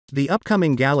The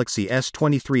upcoming Galaxy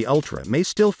S23 Ultra may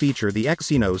still feature the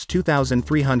exynos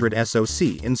 2300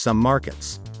 SoC in some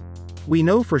markets. We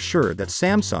know for sure that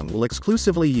Samsung will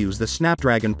exclusively use the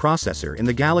Snapdragon processor in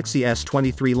the Galaxy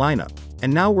S23 lineup,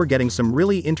 and now we're getting some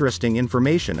really interesting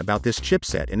information about this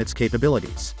chipset and its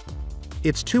capabilities.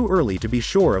 It's too early to be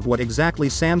sure of what exactly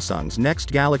Samsung's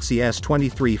next Galaxy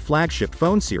S23 flagship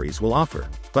phone series will offer,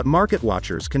 but market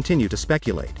watchers continue to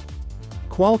speculate.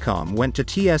 Qualcomm went to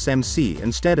TSMC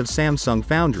instead of Samsung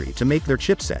Foundry to make their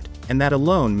chipset, and that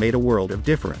alone made a world of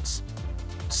difference.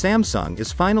 Samsung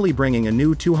is finally bringing a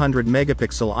new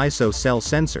 200-megapixel ISO cell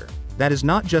sensor. That is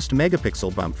not just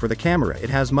megapixel bump for the camera, it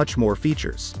has much more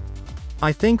features.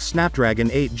 I think Snapdragon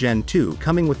 8 Gen 2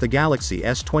 coming with the Galaxy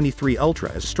S23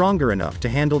 Ultra is stronger enough to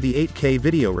handle the 8K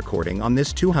video recording on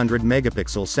this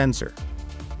 200-megapixel sensor.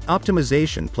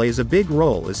 Optimization plays a big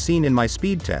role as seen in my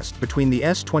speed test between the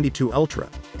S22 Ultra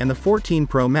and the 14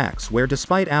 Pro Max, where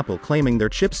despite Apple claiming their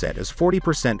chipset is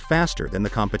 40% faster than the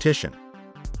competition,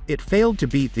 it failed to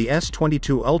beat the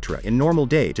S22 Ultra in normal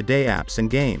day-to-day apps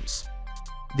and games.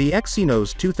 The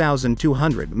exynos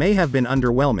 2200 may have been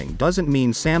underwhelming doesn't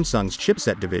mean Samsung's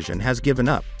chipset division has given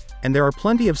up, and there are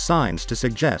plenty of signs to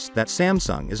suggest that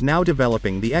Samsung is now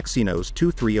developing the exynos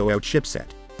 2300 chipset.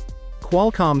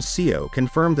 Qualcomm's CEO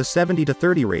confirmed the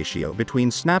 70-30 ratio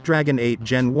between Snapdragon 8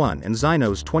 Gen 1 and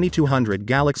Xyno's 2200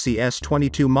 Galaxy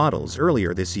S22 models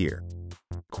earlier this year.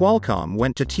 Qualcomm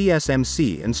went to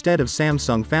TSMC instead of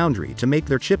Samsung Foundry to make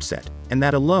their chipset, and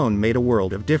that alone made a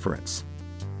world of difference.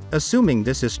 Assuming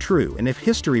this is true, and if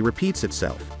history repeats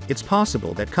itself, it's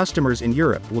possible that customers in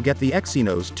Europe will get the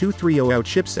exynos 2300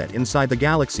 chipset inside the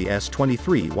Galaxy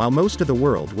S23 while most of the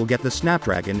world will get the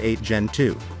Snapdragon 8 Gen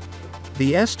 2.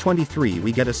 The S23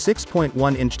 we get a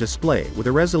 6.1-inch display with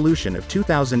a resolution of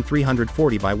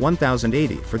 2340 by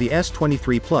 1080. For the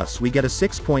S23 Plus we get a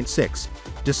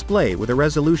 6.6 display with a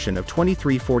resolution of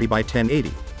 2340 by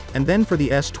 1080, and then for the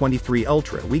S23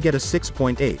 Ultra we get a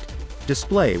 6.8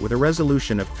 display with a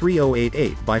resolution of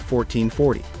 3088 by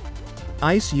 1440.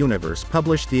 Ice Universe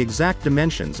published the exact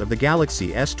dimensions of the Galaxy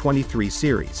S23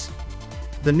 series.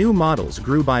 The new models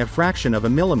grew by a fraction of a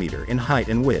millimeter in height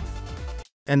and width.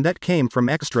 And that came from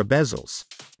extra bezels.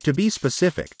 To be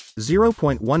specific,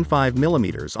 0.15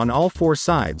 millimeters on all four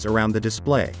sides around the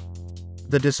display.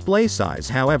 The display size,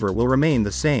 however, will remain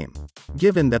the same.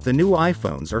 Given that the new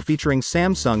iPhones are featuring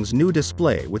Samsung's new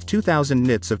display with 2000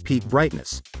 nits of peak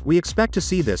brightness, we expect to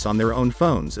see this on their own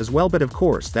phones as well, but of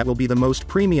course that will be the most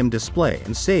premium display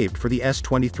and saved for the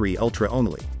S23 Ultra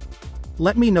only.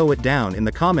 Let me know it down in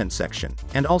the comment section,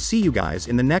 and I'll see you guys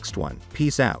in the next one.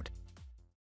 Peace out.